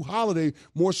being Drew Holiday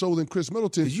more so than Chris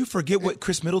Middleton. Did you forget what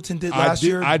Chris Middleton did last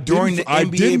year during the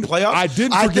NBA playoffs? I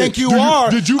didn't forget. I think you are.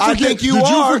 Did you forget, I think you did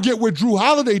are. you forget what Drew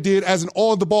Holiday did as an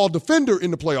on-the-ball defender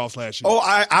in the playoffs last year? Oh,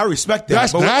 I respect that.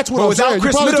 That's what I'm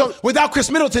saying. Without Chris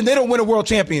Middleton, they don't win a world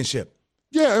championship.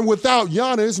 Yeah, and without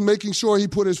Giannis making sure he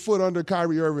put his foot under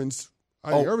Kyrie Irving's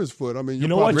foot. I mean, you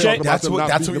know what, Jay? That's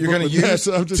what you're going to use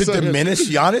to diminish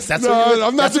Giannis?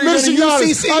 I'm not diminishing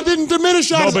Giannis. I didn't diminish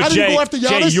Giannis. I didn't go after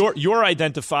Giannis. Jay, you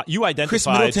identified. Chris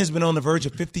Middleton's been on the verge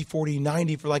of 50, 40,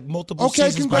 90 for like multiple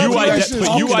seasons. Congratulations.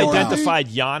 You identified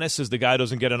Giannis as the guy who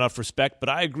doesn't get enough respect, but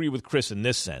I agree with Chris in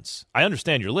this sense. I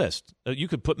understand your list. You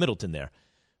could put Middleton there.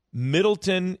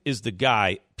 Middleton is the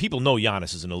guy. People know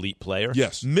Giannis is an elite player.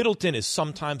 Yes. Middleton is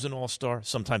sometimes an all-star,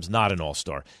 sometimes not an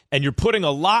all-star. And you're putting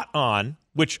a lot on,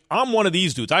 which I'm one of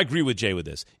these dudes. I agree with Jay with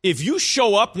this. If you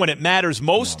show up when it matters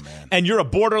most and you're a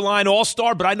borderline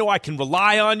all-star, but I know I can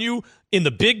rely on you in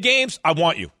the big games, I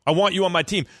want you. I want you on my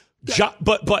team.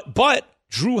 But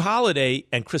Drew Holiday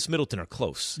and Chris Middleton are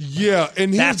close. Yeah,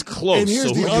 and that's close. And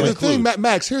here's the other thing,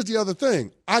 Max. Here's the other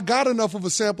thing. I got enough of a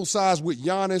sample size with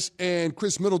Giannis and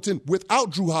Chris Middleton without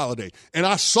Drew Holiday, and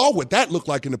I saw what that looked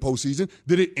like in the postseason.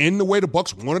 Did it end the way the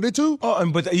Bucks wanted it to?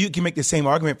 But you can make the same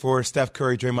argument for Steph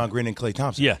Curry, Draymond Green, and Klay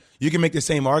Thompson. Yeah, you can make the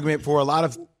same argument for a lot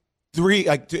of same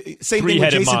thing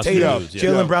with Jason Tatum,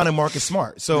 Jaylen Brown, and Marcus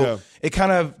Smart. So it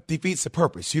kind of defeats the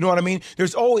purpose. You know what I mean?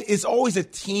 It's always a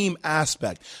team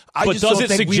aspect. Does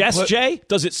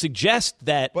it suggest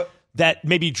that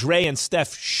maybe Dre and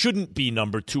Steph shouldn't be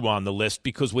number 2 on the list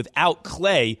because without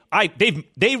Klay,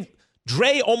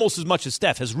 Dre, almost as much as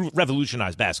Steph, has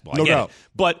revolutionized basketball. No doubt.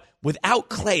 But without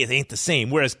Clay, it ain't the same.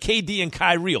 Whereas KD and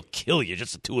Kyrie will kill you,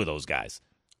 just the two of those guys.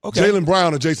 Okay. Jaylen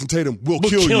Brown and Jason Tatum will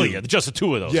kill you. Just the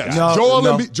two of those guys. Joel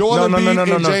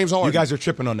Embiid and James Harden. You guys are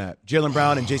tripping on that. Jaylen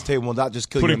Brown and Jason Tatum will not just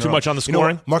kill you. Putting too much on the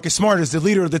scoring? Marcus Smart is the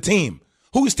leader of the team.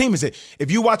 Whose team is it? If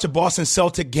you watch a Boston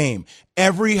Celtic game,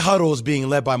 every huddle is being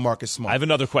led by Marcus Smart. I have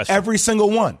another question. Every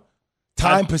single one.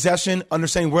 Time, possession,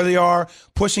 understanding where they are,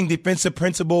 pushing defensive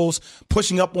principles,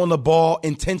 pushing up on the ball,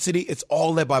 intensity. It's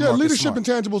all led by Marcus leadership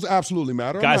Smart. intangibles absolutely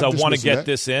matter. Guys, I want to get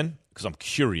this in because I'm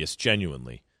curious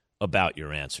genuinely about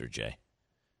your answer, Jay.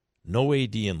 No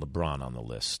AD and LeBron on the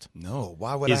list. No,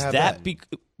 why would I have that?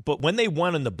 But when they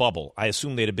won in the bubble, I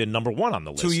assume they'd have been number one on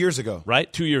the list. 2 years ago.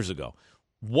 Right? 2 years ago.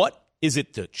 What is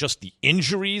it, just the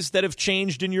injuries that have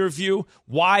changed in your view?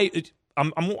 Why?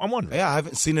 I'm wondering. Yeah, I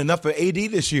haven't seen enough of AD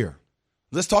this year.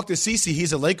 Let's talk to Cece.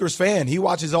 He's a Lakers fan. He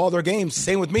watches all their games.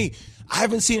 Same with me. I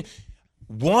haven't seen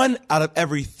one out of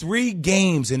every 3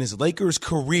 games in his Lakers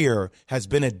career has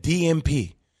been a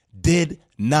DNP. Did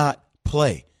not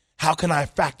play. How can I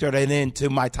factor that into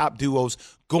my top duos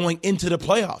going into the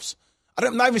playoffs?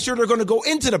 I'm not even sure they're going to go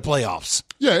into the playoffs.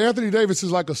 Yeah, Anthony Davis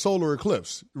is like a solar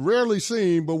eclipse. Rarely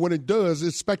seen, but when it does,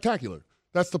 it's spectacular.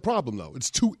 That's the problem, though. It's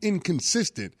too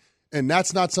inconsistent, and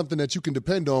that's not something that you can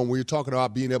depend on when you're talking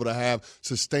about being able to have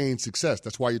sustained success.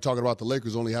 That's why you're talking about the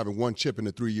Lakers only having 1 chip in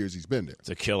the 3 years he's been there. It's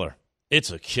a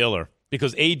killer.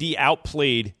 Because AD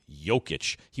outplayed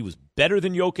Jokic. He was better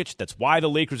than Jokic. That's why the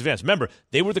Lakers advanced. Remember,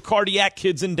 they were the cardiac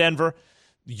kids in Denver.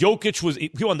 Jokic was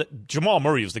Jamal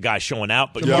Murray was the guy showing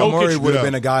out, but Jamal Jokic Murray would have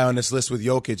been a guy on this list with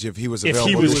Jokic if he was available.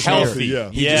 If he was healthy,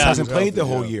 He just hasn't played the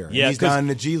whole year. Yeah, he's down in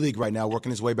the G League right now, working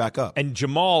his way back up. And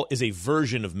Jamal is a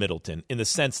version of Middleton in the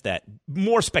sense that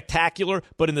more spectacular,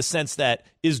 but in the sense that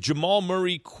is Jamal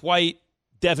Murray quite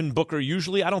Devin Booker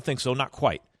usually? I don't think so, not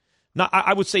quite.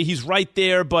 I would say he's right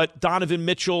there, but Donovan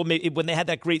Mitchell, when they had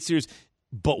that great series,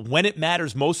 but when it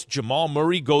matters most, Jamal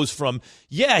Murray goes from,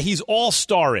 he's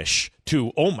all-star-ish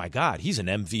to, oh, my God, he's an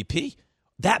MVP.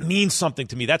 That means something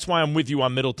to me. That's why I'm with you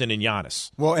on Middleton and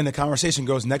Giannis. Well, and the conversation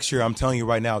goes next year. I'm telling you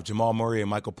right now, if Jamal Murray and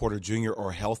Michael Porter Jr.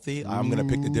 are healthy, I'm going to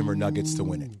pick the Denver Nuggets to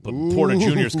win it. But Porter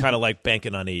Jr. is kind of like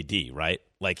banking on AD, right?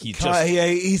 Like he's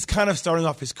kind of starting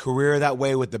off his career that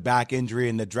way with the back injury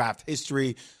and the draft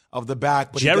history of the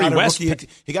back, but Jerry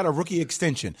he got a rookie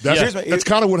extension. That's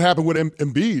kind of what happened with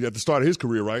Embiid at the start of his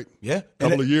career, right? Yeah.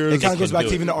 Couple of years. It kind of goes back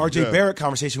to even the R.J. Barrett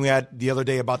conversation we had the other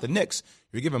day about the Knicks.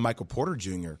 You're giving Michael Porter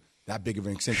Jr. that big of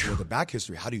an extension with the back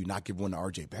history. How do you not give one to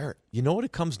R.J. Barrett? You know what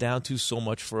it comes down to so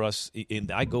much for us?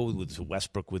 And I go with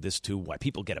Westbrook with this too. Why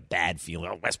people get a bad feeling.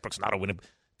 Oh, Westbrook's not a winner.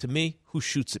 To me, who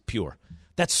shoots it pure?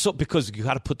 That's so because you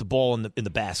got to put the ball in the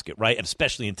basket, right? And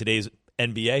especially in today's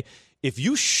NBA, if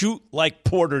you shoot like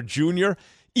Porter Jr.,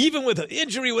 even with an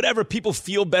injury, whatever, people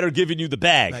feel better giving you the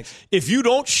bag. Thanks. If you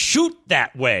don't shoot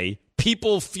that way,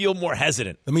 people feel more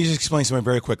hesitant. Let me just explain something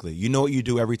very quickly. You know what you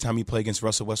do every time you play against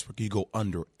Russell Westbrook? You go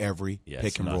under every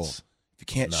pick and roll. If you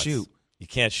can't shoot. You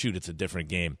can't shoot. It's a different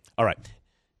game. All right.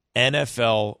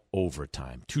 NFL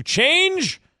overtime. To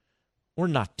change or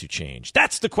not to change?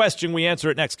 That's the question. We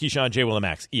answer it next. Keyshawn, J. Will, and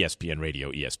Max, ESPN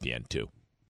Radio, ESPN2.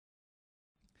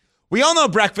 We all know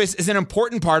breakfast is an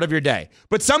important part of your day,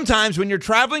 but sometimes when you're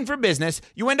traveling for business,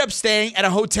 you end up staying at a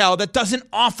hotel that doesn't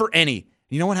offer any.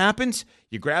 You know what happens?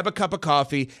 You grab a cup of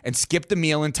coffee and skip the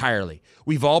meal entirely.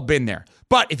 We've all been there.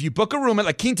 But if you book a room at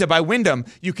La Quinta by Wyndham,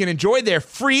 you can enjoy their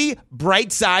free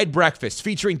Bright Side breakfast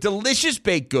featuring delicious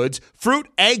baked goods, fruit,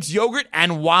 eggs, yogurt,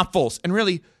 and waffles. And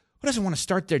really, who doesn't want to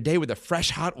start their day with a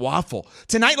fresh, hot waffle?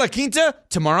 Tonight, La Quinta,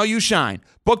 tomorrow you shine.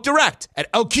 Book direct at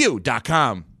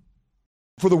lq.com.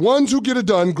 For the ones who get it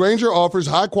done, Grainger offers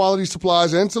high-quality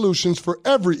supplies and solutions for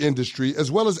every industry, as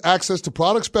well as access to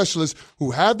product specialists who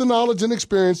have the knowledge and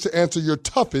experience to answer your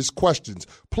toughest questions.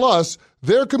 Plus,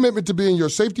 their commitment to being your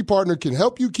safety partner can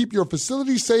help you keep your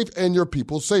facility safe and your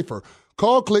people safer.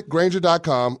 Call, click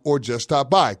Grainger.com, or just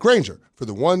stop by. Grainger, for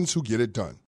the ones who get it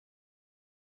done.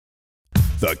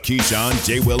 The Keyshawn,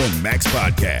 J. Will, and Max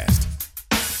podcast.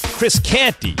 Chris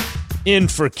Canty in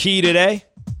for Key today.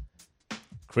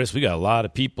 Chris, we got a lot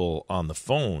of people on the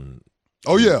phone.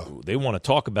 Oh, yeah. They want to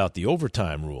talk about the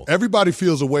overtime rule. Everybody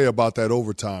feels a way about that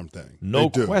overtime thing. No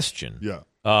question. Yeah.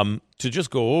 To just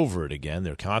go over it again,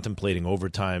 they're contemplating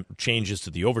overtime changes to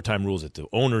the overtime rules at the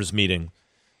owners' meeting.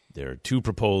 There are 2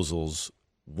 proposals.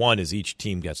 One is each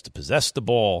team gets to possess the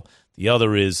ball. The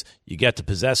other is you get to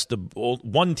possess the ball.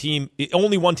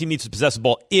 Only one team needs to possess the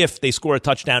ball if they score a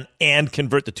touchdown and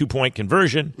convert the 2-point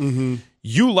conversion. Mm-hmm.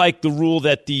 You like the rule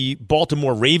that the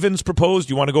Baltimore Ravens proposed.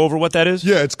 You want to go over what that is?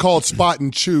 Yeah, it's called spot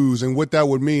and choose. And what that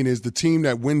would mean is the team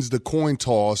that wins the coin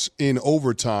toss in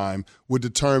overtime would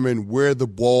determine where the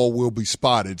ball will be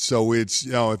spotted. So it's,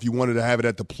 if you wanted to have it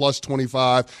at the plus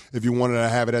 25, if you wanted to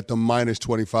have it at the minus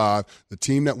 25, the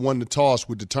team that won the toss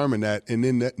would determine that. And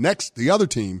then the other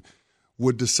team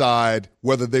would decide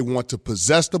whether they want to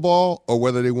possess the ball or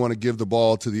whether they want to give the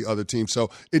ball to the other team.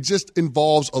 So it just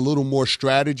involves a little more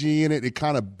strategy in it. It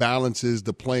kind of balances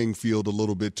the playing field a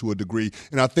little bit to a degree.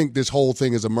 And I think this whole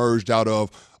thing has emerged out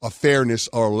of a fairness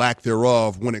or lack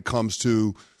thereof when it comes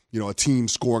to, a team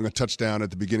scoring a touchdown at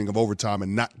the beginning of overtime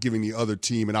and not giving the other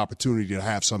team an opportunity to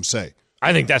have some say.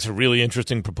 I think that's a really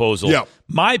interesting proposal. Yeah.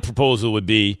 My proposal would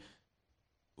be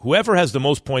whoever has the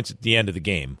most points at the end of the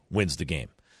game wins the game.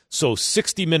 So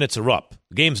 60 minutes are up.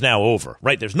 The game's now over,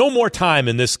 right? There's no more time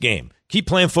in this game. Keep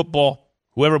playing football.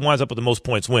 Whoever winds up with the most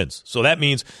points wins. So that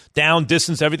means down,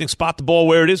 distance, everything, spot the ball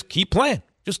where it is. Keep playing.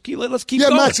 Let's keep going. Yeah,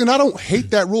 Max, and I don't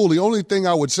hate that rule. The only thing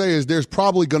I would say is there's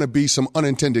probably going to be some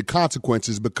unintended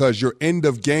consequences because your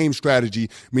end-of-game strategy,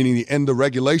 meaning the end of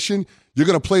regulation, you're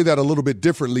going to play that a little bit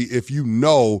differently if you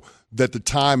know that the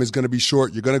time is going to be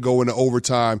short. You're going to go into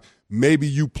overtime. Maybe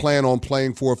you plan on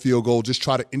playing for a field goal. Just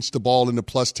try to inch the ball into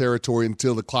plus territory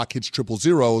until the clock hits triple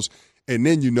zeros. And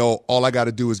then all I got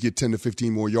to do is get 10 to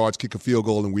 15 more yards, kick a field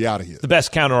goal, and we out of here. The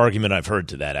best counter argument I've heard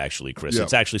to that, actually, Chris. Yeah.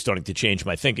 It's actually starting to change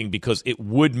my thinking because it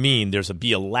would mean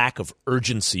be a lack of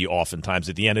urgency oftentimes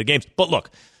at the end of the games. But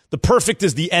look, the perfect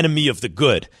is the enemy of the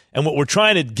good. And what we're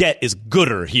trying to get is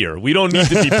gooder here. We don't need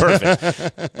to be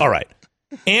perfect. All right.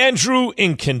 Andrew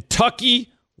in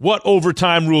Kentucky, what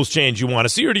overtime rules change you want to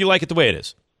see, or do you like it the way it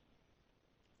is?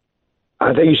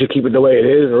 I think you should keep it the way it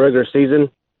is in the regular season.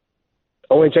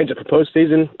 Only change it for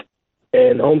postseason,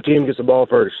 and the home team gets the ball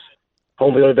first.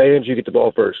 Home field advantage, you get the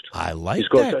ball first. I like you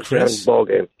score that, a touchdown Chris. Ball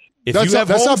game. If you have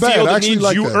home field, it means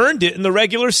like you that. earned it in the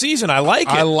regular season. I like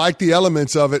it. I like the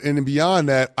elements of it, and beyond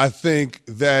that, I think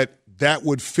that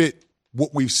would fit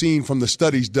what we've seen from the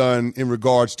studies done in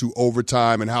regards to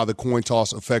overtime and how the coin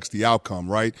toss affects the outcome,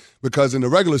 right? Because in the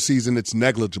regular season, it's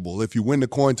negligible. If you win the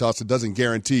coin toss, it doesn't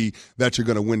guarantee that you're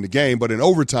going to win the game. But in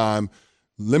overtime,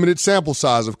 limited sample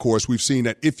size, of course, we've seen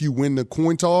that if you win the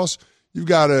coin toss, you've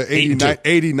got an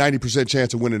 80-90%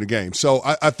 chance of winning the game. So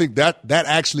I think that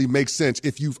actually makes sense.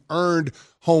 If you've earned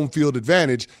home field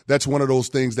advantage, that's one of those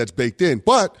things that's baked in.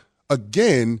 But,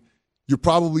 again, you're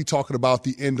probably talking about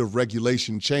the end of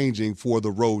regulation changing for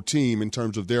the road team in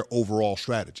terms of their overall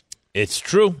strategy. It's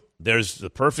true. There's the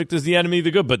perfect is the enemy of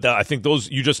the good, but I think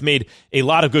you just made a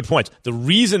lot of good points. The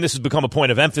reason this has become a point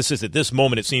of emphasis at this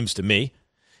moment, it seems to me,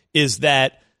 is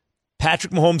that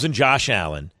Patrick Mahomes and Josh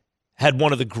Allen had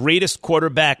one of the greatest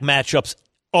quarterback matchups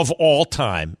of all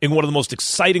time in one of the most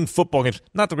exciting football games.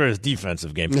 Not the greatest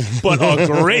defensive game, but a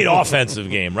great offensive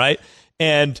game, right?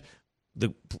 And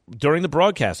during the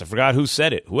broadcast, I forgot who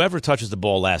said it. Whoever touches the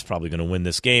ball last probably going to win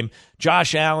this game.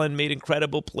 Josh Allen made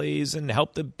incredible plays and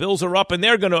helped the Bills are up, and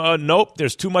they're going to, nope,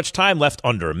 there's too much time left,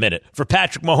 under a minute for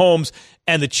Patrick Mahomes,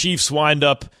 and the Chiefs wind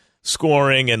up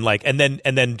scoring, and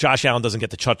then Josh Allen doesn't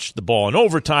get to touch the ball in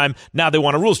overtime. Now they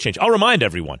want a rules change. I'll remind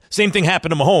everyone, same thing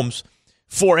happened to Mahomes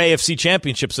 4 AFC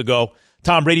championships ago.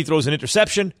 Tom Brady throws an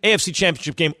interception. AFC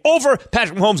championship game over.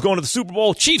 Patrick Mahomes going to the Super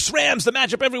Bowl. Chiefs-Rams, the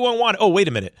matchup everyone wanted. Oh, wait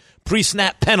a minute.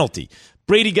 Pre-snap penalty.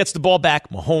 Brady gets the ball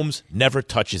back. Mahomes never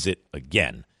touches it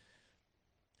again.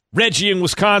 Reggie in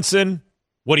Wisconsin.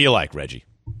 What do you like, Reggie?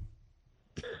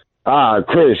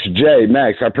 Chris, Jay,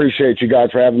 Max, I appreciate you guys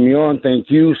for having me on. Thank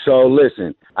you. So,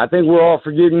 listen, I think we're all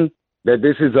forgetting that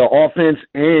this is an offense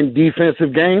and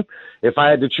defensive game. If I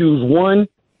had to choose one,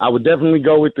 I would definitely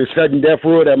go with the sudden death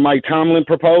rule that Mike Tomlin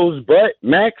proposed. But,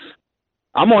 Max,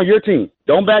 I'm on your team.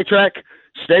 Don't backtrack.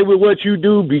 Stay with what you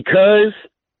do because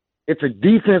it's a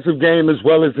defensive game as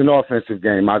well as an offensive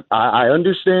game. I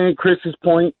understand Chris's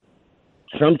point.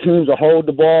 Some teams will hold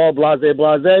the ball, blase,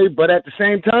 but at the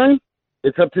same time,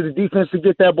 it's up to the defense to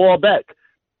get that ball back.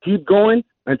 Keep going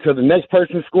until the next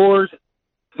person scores.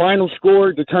 Final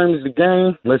score determines the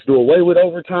game. Let's do away with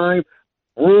overtime.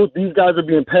 Rules, these guys are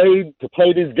being paid to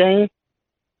play this game.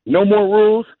 No more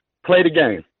rules, play the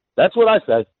game. That's what I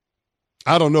say.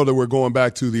 I don't know that we're going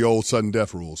back to the old sudden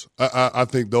death rules. I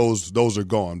think those are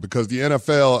gone because the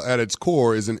NFL at its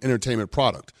core is an entertainment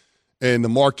product. And the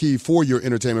marquee for your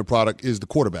entertainment product is the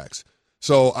quarterbacks.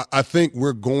 So I think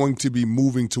we're going to be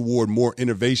moving toward more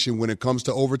innovation when it comes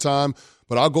to overtime.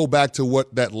 But I'll go back to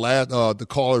what that the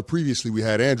caller previously we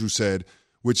had, Andrew, said,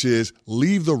 which is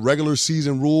leave the regular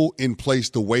season rule in place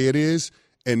the way it is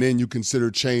and then you consider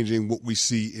changing what we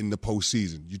see in the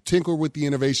postseason. You tinker with the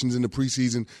innovations in the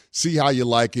preseason, see how you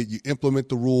like it, you implement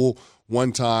the rule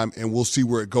one time, and we'll see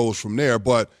where it goes from there.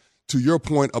 But to your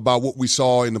point about what we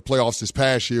saw in the playoffs this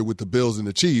past year with the Bills and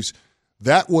the Chiefs,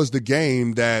 that was the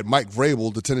game that Mike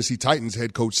Vrabel, the Tennessee Titans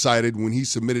head coach, cited when he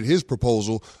submitted his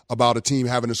proposal about a team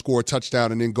having to score a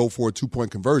touchdown and then go for a 2-point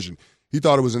conversion. He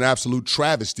thought it was an absolute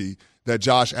travesty that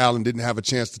Josh Allen didn't have a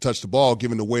chance to touch the ball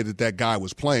given the way that that guy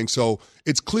was playing. So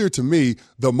it's clear to me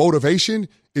the motivation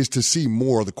is to see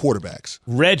more of the quarterbacks.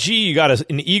 Reggie, you got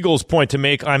an Eagles point to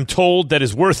make, I'm told, that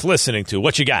is worth listening to.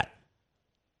 What you got?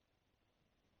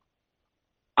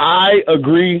 I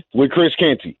agree with Chris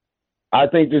Canty. I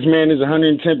think this man is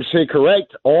 110%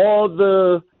 correct. All of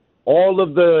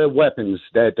the weapons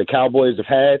that the Cowboys have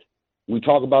had, we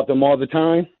talk about them all the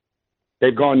time,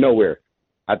 they've gone nowhere.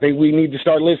 I think we need to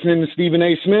start listening to Stephen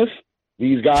A. Smith.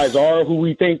 These guys are who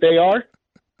we think they are.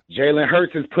 Jalen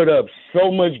Hurts has put up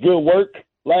so much good work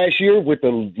last year with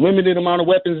the limited amount of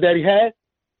weapons that he had.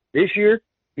 This year,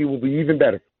 he will be even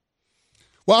better.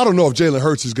 Well, I don't know if Jalen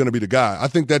Hurts is going to be the guy. I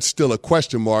think that's still a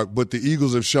question mark, but the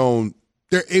Eagles have shown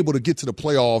they're able to get to the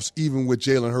playoffs even with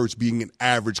Jalen Hurts being an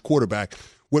average quarterback.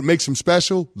 What makes him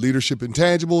special? Leadership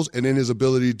intangibles, and then his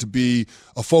ability to be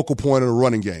a focal point in a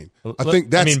running game. I think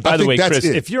that's. By the way, Chris,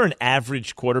 it. if you're an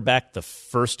average quarterback, the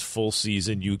first full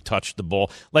season you touched the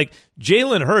ball, like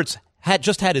Jalen Hurts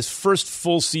had his first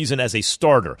full season as a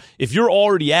starter. If you're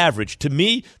already average, to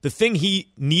me, the thing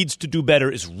he needs to do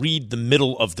better is read the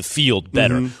middle of the field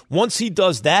better. Mm-hmm. Once he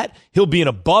does that, he'll be an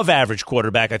above-average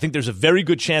quarterback. I think there's a very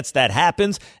good chance that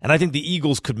happens, and I think the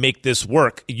Eagles could make this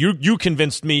work. You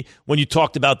convinced me when you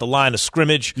talked about the line of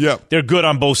scrimmage. Yeah. They're good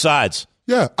on both sides.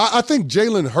 Yeah, I think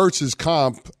Jalen Hurts'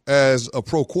 comp as a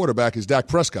pro quarterback is Dak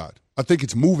Prescott. I think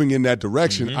it's moving in that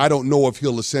direction. Mm-hmm. I don't know if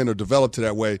he'll ascend or develop to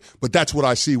that way, but that's what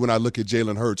I see when I look at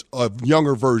Jalen Hurts, a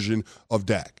younger version of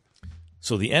Dak.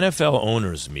 So the NFL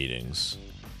owners' meetings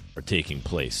are taking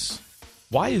place.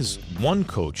 Why is one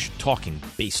coach talking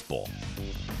baseball?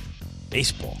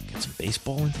 Baseball. Get some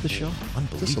baseball into the show?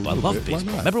 Unbelievable. I love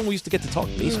baseball. Remember when we used to get to talk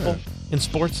baseball in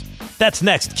sports? That's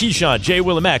next. Keyshawn, J.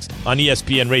 Will and Max on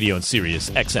ESPN Radio and Sirius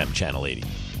XM Channel 80.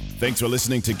 Thanks for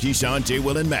listening to Keyshawn, J.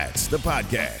 Will and Max, the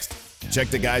podcast. Check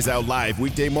the guys out live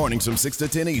weekday mornings from 6 to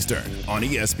 10 Eastern on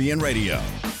ESPN Radio.